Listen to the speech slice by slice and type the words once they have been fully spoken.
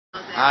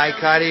Hi,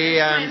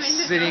 Cuddy. I'm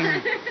sitting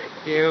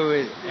here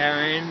with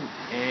Erin,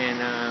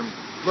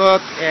 and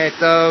look at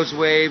those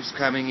waves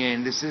coming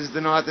in. This is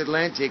the North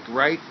Atlantic,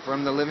 right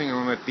from the living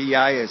room at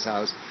Biaya's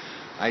house.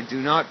 I do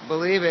not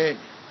believe it.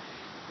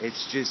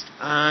 It's just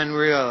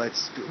unreal.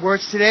 It's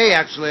worse today,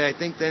 actually, I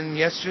think, than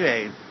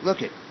yesterday.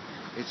 Look it.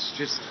 It's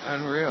just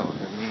unreal.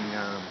 I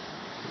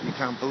mean, you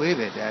can't believe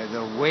it.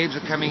 The waves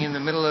are coming in the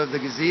middle of the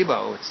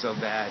gazebo. It's so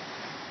bad.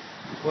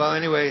 Well,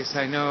 anyways,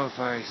 I know if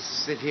I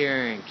sit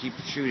here and keep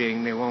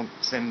shooting, they won't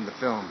send the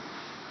film.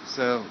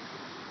 So,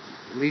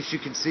 at least you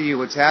can see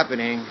what's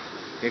happening.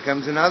 Here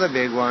comes another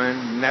big one,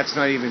 and that's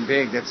not even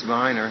big, that's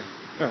minor.